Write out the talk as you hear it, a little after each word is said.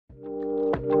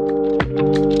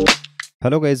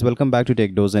Hello guys, welcome back to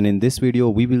TechDose, and in this video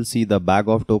we will see the bag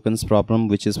of tokens problem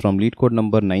which is from Leetcode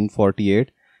number 948.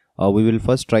 We will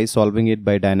first try solving it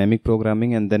by dynamic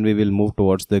programming and then we will move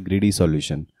towards the greedy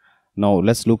solution. Now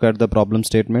let's look at the problem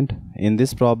statement. In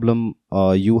this problem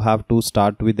you have to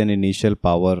start with an initial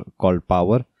power called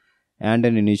power and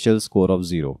an initial score of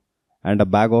 0 and a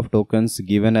bag of tokens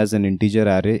given as an integer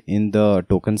array in the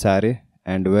tokens array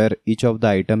and where each of the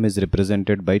item is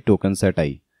represented by token set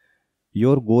I.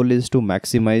 Your goal is to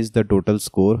maximize the total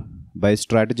score by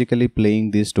strategically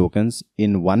playing these tokens.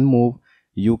 In one move,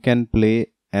 you can play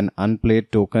an unplayed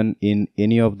token in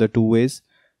any of the two ways.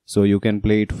 So you can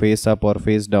play it face up or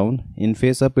face down. In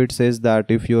face up, it says that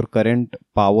if your current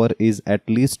power is at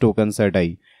least token set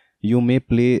I, you may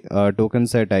play token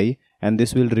set I, and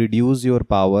this will reduce your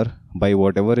power by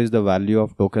whatever is the value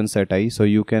of token set I. So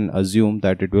you can assume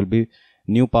that it will be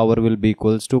new power will be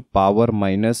equals to power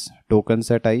minus token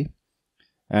set I.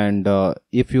 And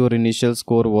if your initial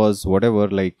score was whatever,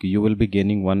 like you will be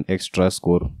gaining one extra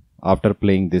score after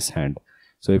playing this hand.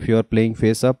 So if you are playing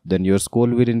face up, then your score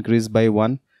will increase by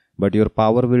 1, but your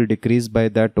power will decrease by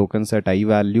that token set I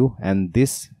value, and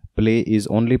this play is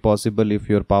only possible if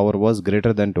your power was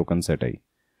greater than token set I.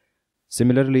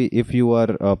 Similarly, if you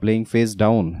are playing face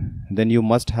down, then you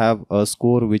must have a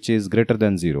score which is greater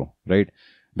than 0, right?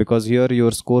 Because here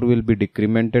your score will be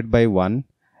decremented by 1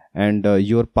 and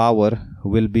your power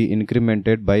will be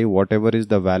incremented by whatever is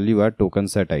the value at token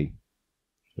set I,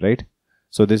 right?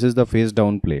 So this is the face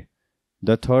down play.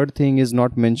 The third thing is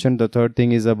not mentioned. The third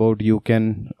thing is about you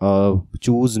can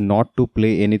choose not to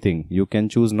play anything. You can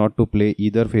choose not to play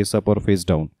either face up or face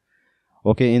down.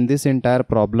 Okay, in this entire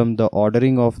problem, the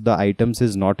ordering of the items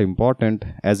is not important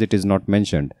as it is not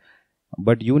mentioned.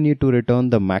 But you need to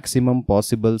return the maximum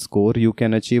possible score you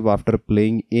can achieve after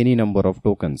playing any number of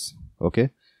tokens. Okay.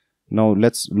 Now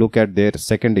let's look at their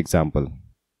second example.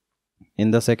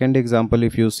 In the second example,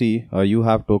 if you see, you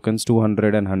have tokens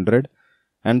 200 and 100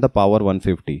 and the power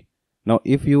 150. Now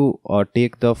if you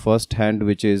take the first hand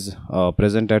which is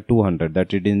present at 200,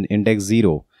 that is in index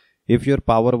 0, if your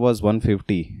power was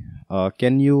 150,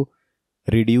 can you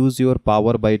reduce your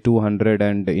power by 200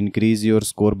 and increase your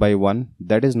score by 1?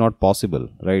 That is not possible,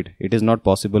 right? It is not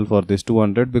possible for this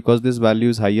 200 because this value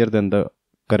is higher than the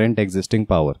current existing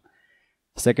power.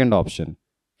 Second option,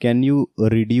 can you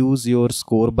reduce your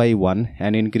score by 1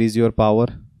 and increase your power?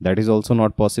 That is also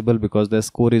not possible because the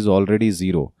score is already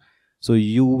 0. So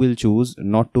you will choose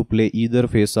not to play either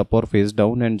face up or face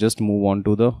down and just move on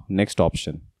to the next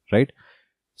option, right?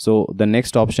 So the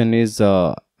next option is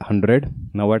 100.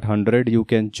 Now at 100 you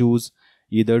can choose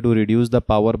either to reduce the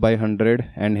power by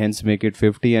 100 and hence make it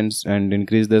 50 and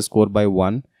increase the score by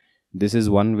 1. This is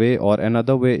one way, or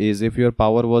another way is if your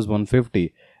power was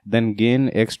 150, then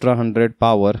gain extra 100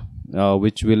 power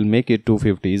which will make it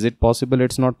 250. Is it possible?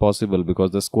 It's not possible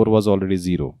because the score was already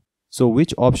 0. So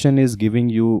which option is giving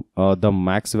you the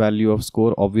max value of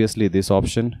score? Obviously this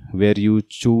option where you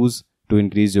choose to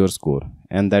increase your score,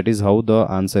 and that is how the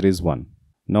answer is 1.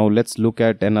 Now let's look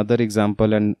at another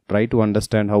example and try to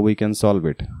understand how we can solve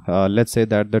it. Let's say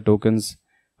that the tokens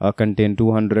contain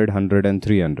 200, 100 and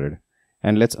 300,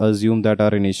 and let's assume that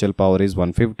our initial power is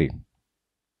 150.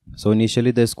 So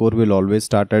initially the score will always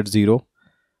start at 0.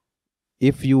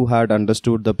 If you had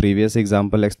understood the previous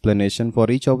example explanation, for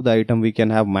each of the item we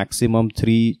can have maximum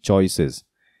 3 choices.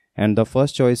 And the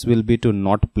first choice will be to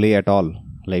not play at all.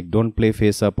 Like don't play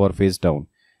face up or face down.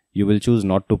 You will choose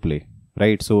not to play,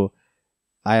 right? So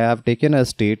I have taken a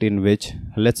state in which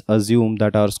let's assume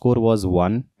that our score was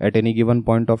 1 at any given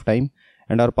point of time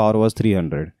and our power was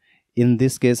 300. In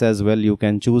this case as well, you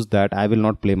can choose that I will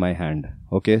not play my hand.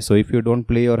 Okay, so if you don't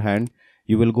play your hand,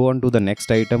 you will go on to the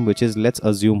next item, which is let's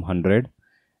assume 100,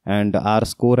 and our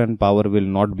score and power will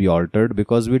not be altered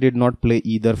because we did not play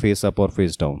either face up or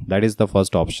face down. That is the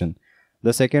first option.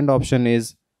 The second option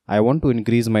is I want to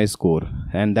increase my score,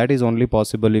 and that is only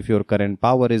possible if your current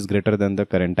power is greater than the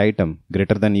current item,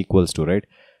 greater than equals to, right?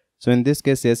 So in this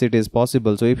case, yes, it is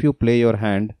possible. So if you play your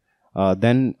hand,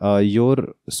 then your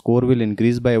score will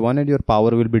increase by 1 and your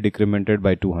power will be decremented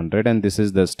by 200, and this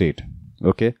is the state.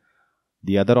 Okay.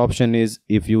 The other option is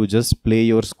if you just play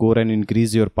your score and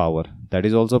increase your power, that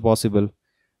is also possible.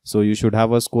 So you should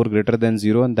have a score greater than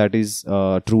 0, and that is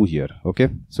true here. Okay.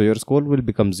 So your score will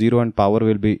become 0 and power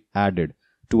will be added.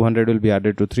 200 will be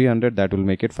added to 300, that will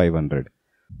make it 500.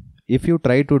 If you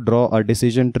try to draw a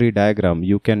decision tree diagram,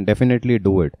 you can definitely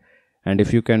do it. And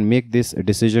if you can make this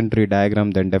decision tree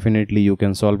diagram, then definitely you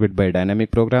can solve it by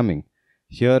dynamic programming.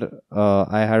 Here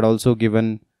I had also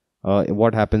given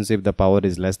what happens if the power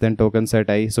is less than token set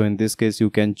I. So in this case you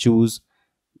can choose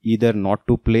either not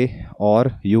to play,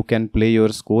 or you can play your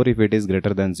score if it is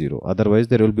greater than 0. Otherwise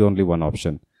there will be only one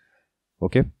option.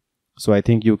 Okay, so I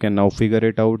think you can now figure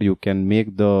it out. You can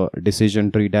make the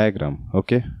decision tree diagram.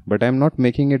 Okay, but I'm not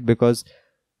making it because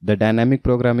the dynamic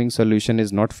programming solution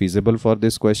is not feasible for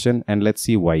this question, and let's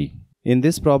see why. In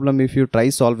this problem, if you try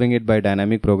solving it by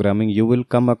dynamic programming, you will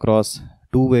come across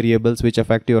two variables which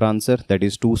affect your answer, that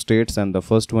is two states, and the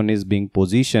first one is being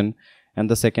position and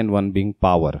the second one being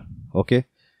power. Okay,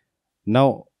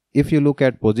 now if you look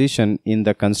at position in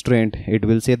the constraint, it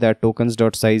will say that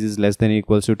tokens.size is less than or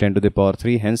equals to 10 to the power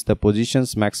 3, hence the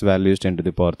position's max value is 10 to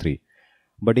the power 3.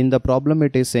 But in the problem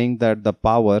it is saying that the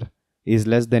power is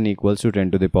less than or equals to 10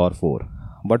 to the power 4.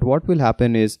 But what will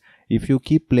happen is, if you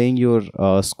keep playing your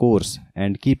scores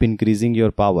and keep increasing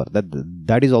your power,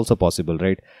 that is also possible,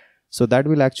 right? So that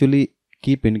will actually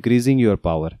keep increasing your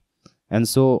power. And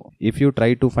so if you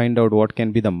try to find out what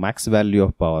can be the max value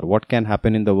of power, what can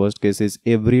happen in the worst case is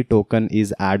every token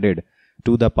is added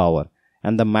to the power,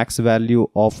 and the max value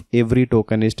of every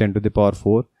token is 10 to the power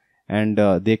 4, and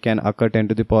they can occur 10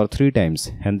 to the power 3 times,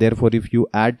 and therefore if you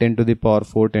add 10 to the power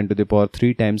 4 10 to the power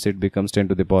 3 times, it becomes 10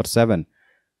 to the power 7.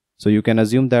 So you can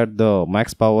assume that the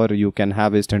max power you can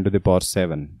have is 10 to the power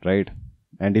 7, right?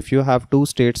 And if you have two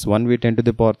states, one with 10 to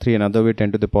the power 3, another with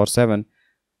 10 to the power 7,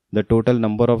 the total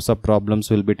number of subproblems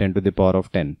will be 10 to the power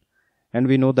of 10. And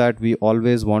we know that we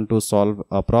always want to solve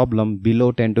a problem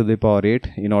below 10 to the power 8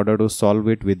 in order to solve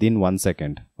it within 1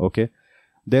 second. Okay.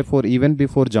 Therefore, even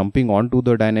before jumping onto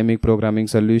the dynamic programming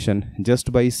solution,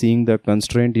 just by seeing the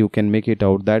constraint, you can make it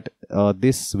out that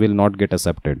this will not get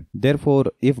accepted. Therefore,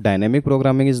 if dynamic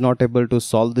programming is not able to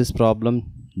solve this problem,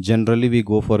 generally we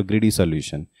go for greedy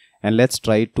solution. And let's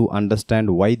try to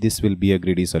understand why this will be a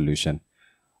greedy solution.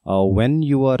 When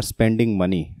you are spending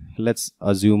money, let's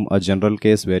assume a general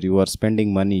case where you are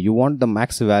spending money, you want the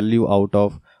max value out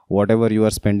of whatever you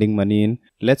are spending money in.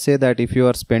 Let's say that if you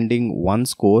are spending one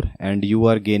score and you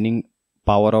are gaining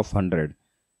power of 100,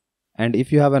 and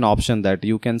if you have an option that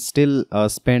you can still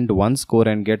spend one score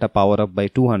and get a power up by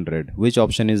 200, which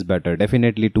option is better?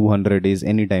 Definitely 200 is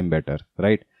anytime better,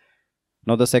 right?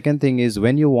 Now the second thing is,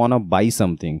 when you want to buy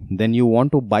something, then you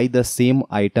want to buy the same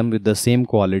item with the same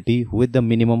quality with the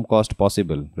minimum cost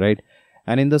possible, right?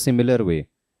 And in the similar way,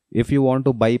 if you want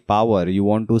to buy power, you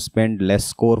want to spend less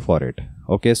score for it.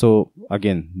 Okay, so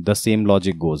again the same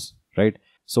logic goes, right?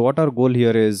 So what our goal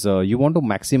here is, you want to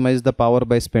maximize the power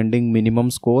by spending minimum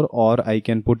score, or I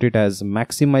can put it as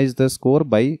maximize the score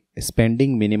by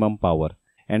spending minimum power.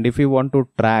 And if you want to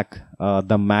track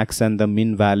the max and the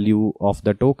min value of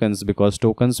the tokens, because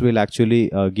tokens will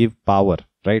actually give power,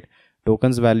 right?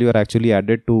 Tokens value are actually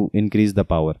added to increase the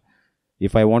power.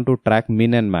 If I want to track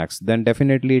min and max, then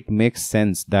definitely it makes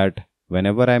sense that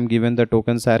whenever I am given the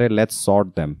tokens array, let's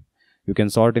sort them. You can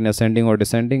sort in ascending or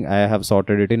descending. I have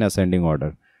sorted it in ascending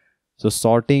order. So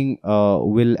sorting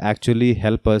will actually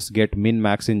help us get min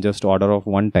max in just order of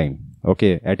one time.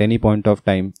 Okay, at any point of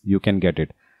time you can get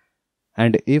it.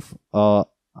 And if a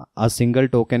single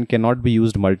token cannot be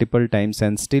used multiple times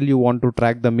and still you want to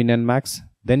track the min and max,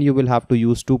 then you will have to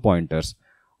use two pointers.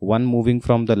 One moving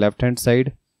from the left hand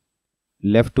side,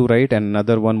 left to right, and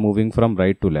another one moving from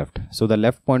right to left. So the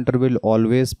left pointer will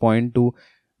always point to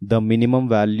the minimum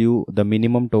value, the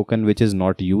minimum token which is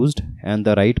not used, and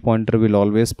the right pointer will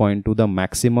always point to the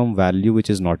maximum value which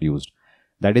is not used.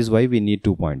 That is why we need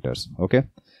two pointers. Okay.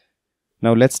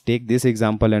 Now let's take this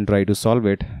example and try to solve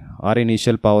it. Our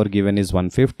initial power given is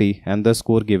 150 and the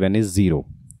score given is 0,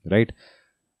 right?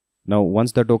 Now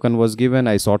once the token was given,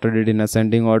 I sorted it in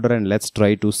ascending order, and let's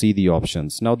try to see the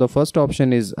options. Now the first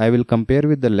option is I will compare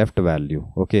with the left value.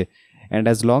 Okay. And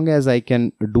as long as I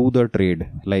can do the trade,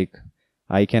 like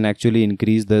I can actually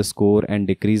increase the score and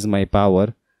decrease my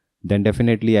power, then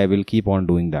definitely I will keep on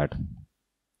doing that.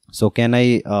 So can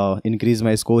I increase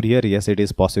my score here? Yes, it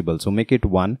is possible. So make it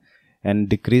 1 and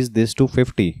decrease this to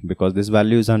 50 because this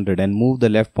value is 100, and move the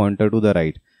left pointer to the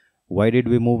right. Why did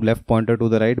we move left pointer to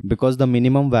the right? Because the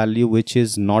minimum value which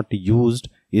is not used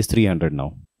is 300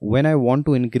 now. When I want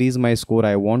to increase my score,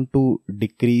 I want to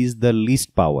decrease the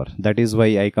least power. That is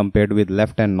why I compared with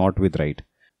left and not with right.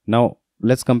 Now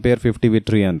let's compare 50 with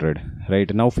 300,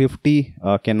 right? Now 50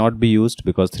 cannot be used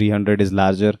because 300 is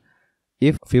larger.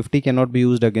 If 50 cannot be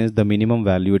used against the minimum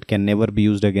value, it can never be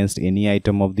used against any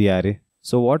item of the array.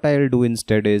 So what I will do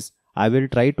instead is I will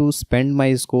try to spend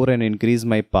my score and increase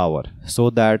my power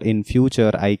so that in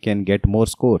future I can get more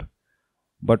score.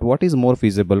 But what is more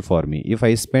feasible for me? If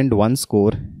I spend one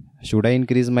score, should I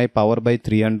increase my power by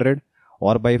 300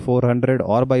 or by 400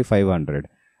 or by 500?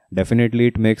 definitely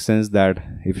it makes sense that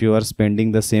if you are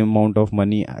spending the same amount of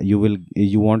money,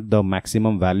 you want the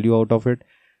maximum value out of it.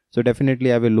 So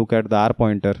definitely I will look at the R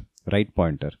pointer, right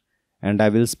pointer, and I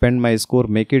will spend my score,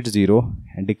 make it 0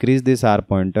 and decrease this R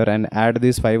pointer and add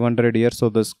this 500 here, so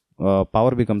this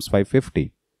power becomes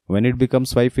 550. When it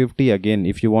becomes 550, again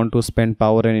if you want to spend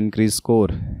power and increase score,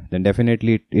 then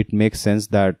definitely it makes sense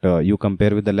that you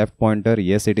compare with the left pointer.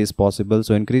 Yes, it is possible.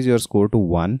 So increase your score to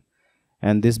 1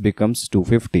 and this becomes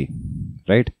 250,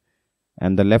 right?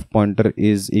 And the left pointer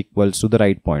is equals to the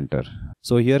right pointer.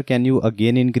 So here, can you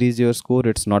again increase your score?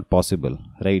 It's not possible,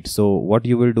 right? So what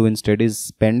you will do instead is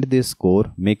spend this score,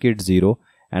 make it 0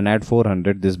 and add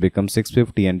 400. This becomes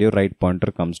 650 and your right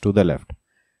pointer comes to the left.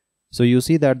 So you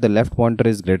see that the left pointer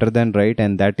is greater than right,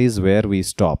 and that is where we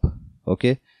stop.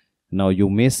 Okay. Now you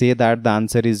may say that the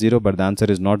answer is 0, but the answer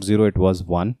is not 0, it was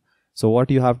 1. So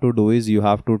what you have to do is you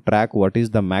have to track what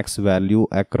is the max value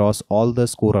across all the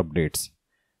score updates.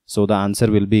 So the answer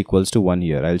will be equals to 1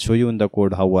 here. I'll show you in the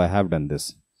code how I have done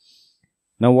this.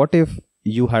 Now what if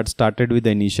you had started with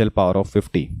the initial power of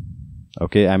 50?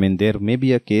 Okay, I mean there may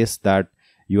be a case that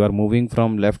you are moving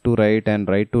from left to right and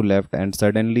right to left, and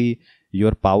suddenly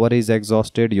your power is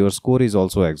exhausted, your score is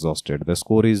also exhausted. The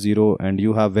score is 0 and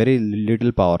you have very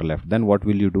little power left. Then what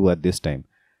will you do at this time?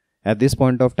 At this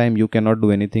point of time, you cannot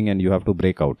do anything and you have to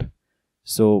break out.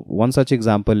 So one such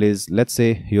example is, let's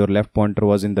say your left pointer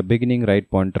was in the beginning, right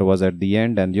pointer was at the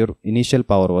end, and your initial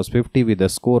power was 50 with a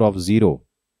score of 0.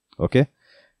 Okay.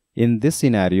 In this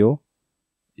scenario,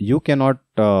 you cannot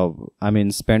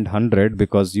spend 100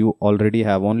 because you already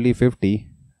have only 50.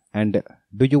 And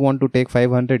do you want to take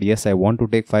 500? Yes, I want to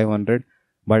take 500,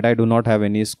 but I do not have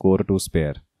any score to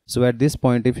spare. So at this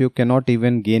point, if you cannot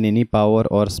even gain any power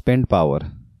or spend power,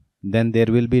 then there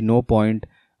will be no point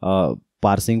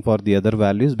parsing for the other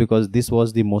values, because this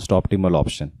was the most optimal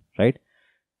option, right?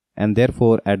 And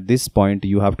therefore at this point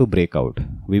you have to break out.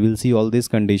 We will see all these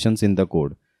conditions in the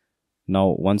code.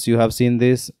 Now once you have seen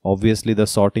this, obviously the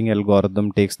sorting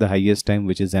algorithm takes the highest time,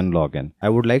 which is n log n. I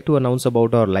would like to announce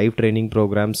about our live training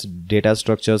programs, data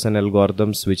structures and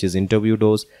algorithms, which is interview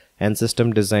dose, and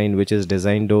system design, which is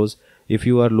design dose. If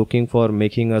you are looking for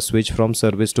making a switch from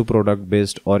service to product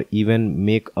based, or even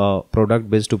make a product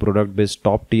based to product based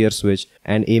top tier switch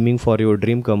and aiming for your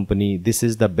dream company, this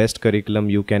is the best curriculum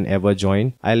you can ever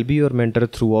join. I'll be your mentor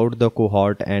throughout the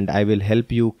cohort and I will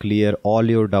help you clear all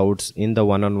your doubts in the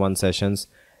one-on-one sessions.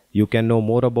 You can know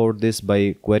more about this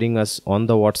by querying us on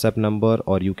the WhatsApp number,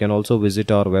 or you can also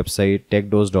visit our website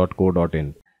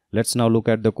techdose.co.in. Let's now look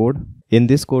at the code. In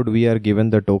this code, we are given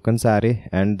the tokens array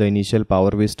and the initial power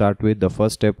we start with. The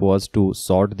first step was to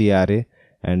sort the array,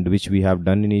 and which we have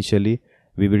done initially.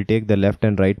 We will take the left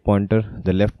and right pointer.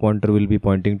 The left pointer will be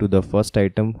pointing to the first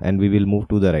item and we will move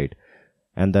to the right.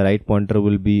 And the right pointer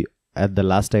will be at the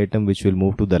last item, which will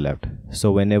move to the left.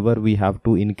 So whenever we have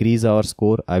to increase our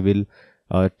score, I will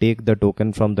take the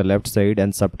token from the left side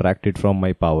and subtract it from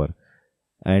my power.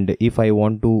 And if I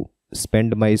want to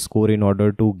spend my score in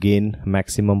order to gain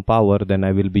maximum power, then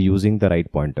I will be using the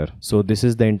right pointer. So this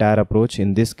is the entire approach.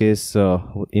 In this case,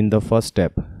 in the first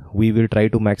step, we will try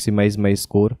to maximize my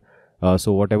score.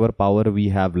 So whatever power we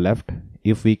have left,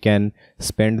 if we can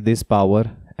spend this power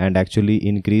and actually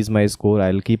increase my score,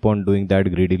 I'll keep on doing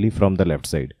that greedily from the left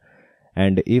side.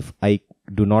 And if I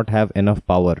do not have enough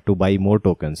power to buy more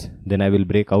tokens, then I will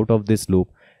break out of this loop,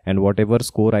 and whatever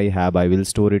score I have, I will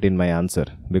store it in my answer,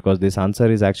 because this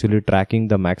answer is actually tracking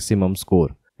the maximum score.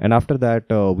 And after that,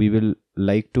 we will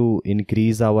like to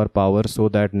increase our power so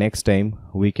that next time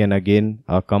we can again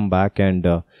come back and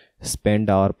spend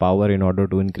our power in order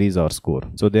to increase our score.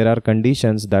 So there are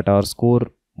conditions that our score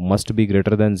must be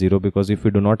greater than 0, because if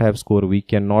we do not have score, we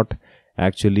cannot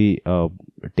actually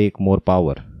take more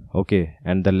power. Okay,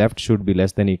 and the left should be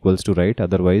less than equals to right,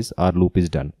 otherwise our loop is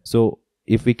done. So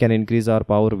if we can increase our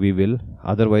power, we will.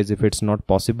 Otherwise, if it's not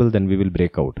possible, then we will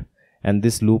break out, and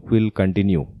this loop will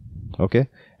continue. Okay,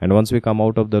 and once we come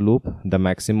out of the loop, the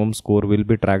maximum score will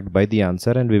be tracked by the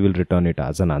answer and we will return it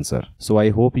as an answer. So I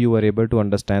hope you were able to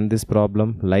understand this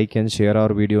problem. Like and share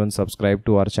our video and subscribe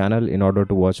to our channel in order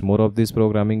to watch more of these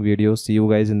programming videos. See you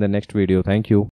guys in the next video. Thank you.